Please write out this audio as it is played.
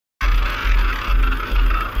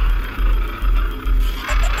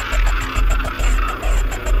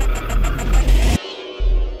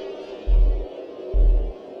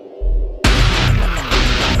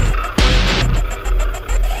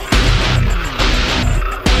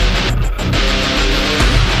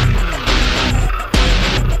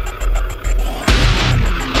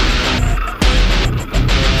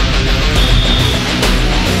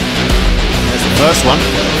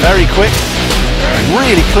Very quick,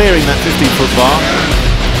 really clearing that 15-foot bar.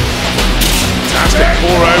 Fantastic,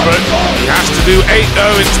 pour over it. He has to do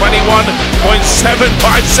 8.0 in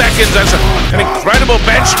 21.75 seconds. That's an incredible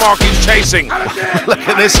benchmark he's chasing. Look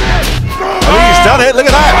at this. I think he's done it. Look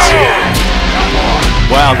at that.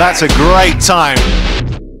 Wow, that's a great time.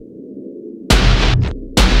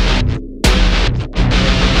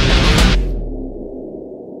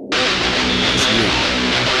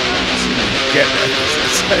 Get there.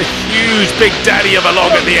 It's a huge big daddy of a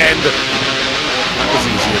log at the end. That was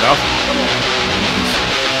easy enough.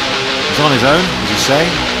 He's on his own, as you say.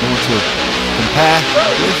 No one to compare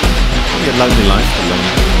with. Probably a lonely life, a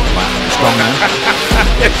lonely strong man.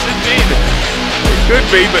 Yes, indeed. It could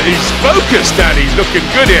be, but he's focused, and he's looking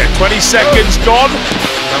good here. 20 seconds gone.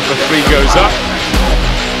 Number 3 goes up.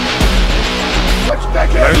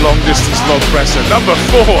 Very long distance log presser. Number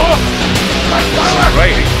 4.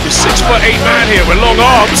 Great. He's 6'8" man here with long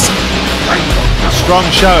arms. Strong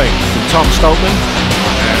showing from Tom Stoltman.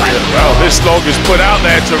 Well, this log is put out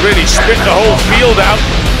there to really spit the whole field out.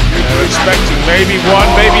 They're expecting maybe 1,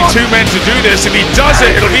 maybe 2 men to do this. If he does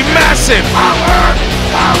it, it'll be massive.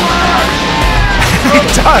 He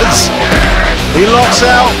does. He locks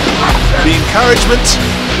out the encouragement.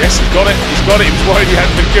 Yes, he's got it. He's got it. He was worried he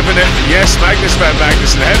hadn't been given it. Yes, Magnus Van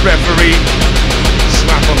Magnussen, head referee.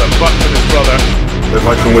 Slap on the butt for his brother. If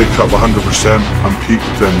I can wake up 100% and peak,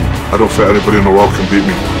 then I don't think anybody in the world can beat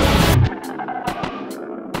me.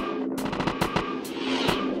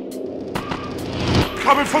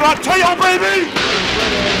 Coming for that tail, baby!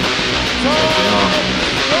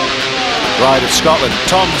 Pride of Scotland,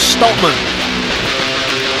 Tom Stoltman.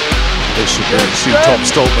 They should see Tom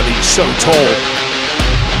Stoltman. He's so tall.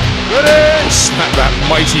 Snap that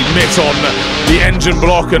mighty mitt on the engine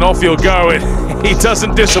block and off you'll go. He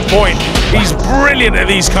doesn't disappoint. He's brilliant at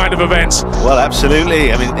these kind of events. Well,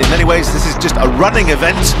 absolutely. I mean, in many ways, this is just a running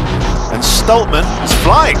event, and Stoltman is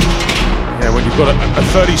flying. Yeah, when you've got a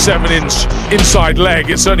 37-inch inside leg,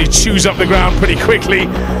 it certainly chews up the ground pretty quickly.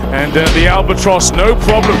 And the Albatross, no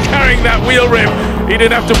problem carrying that wheel rim. He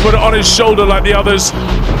didn't have to put it on his shoulder like the others.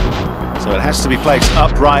 So it has to be placed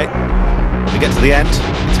upright. When we get to the end,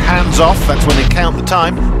 it's hands off. That's when they count the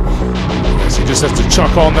time. Yes, he just has to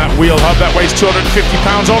chuck on that wheel hub. That weighs 250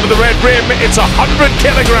 pounds onto the red rim. It's 100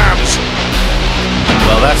 kilograms.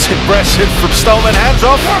 Well, that's impressive from Stoltman. Hands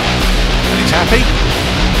off. And he's happy.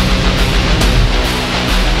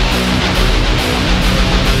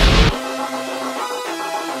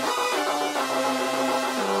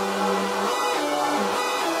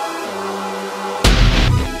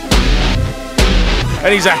 And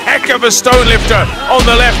he's a heck of a stone lifter on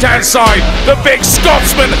the left-hand side. The big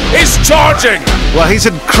Scotsman is charging. Well, he's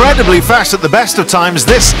incredibly fast at the best of times.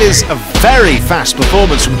 This is a very fast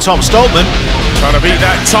performance from Tom Stoltman. Trying to beat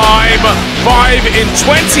that time. 5 in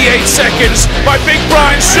 28 seconds by Big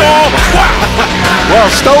Brian Shaw. Wow. Well,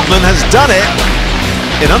 Stoltman has done it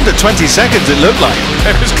in under 20 seconds, it looked like.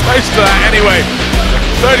 It was close to that anyway.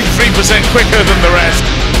 33% quicker than the rest.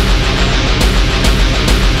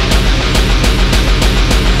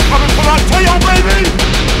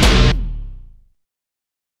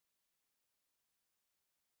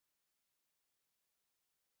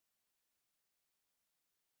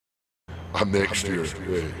 And next year,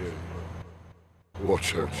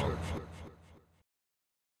 watch out.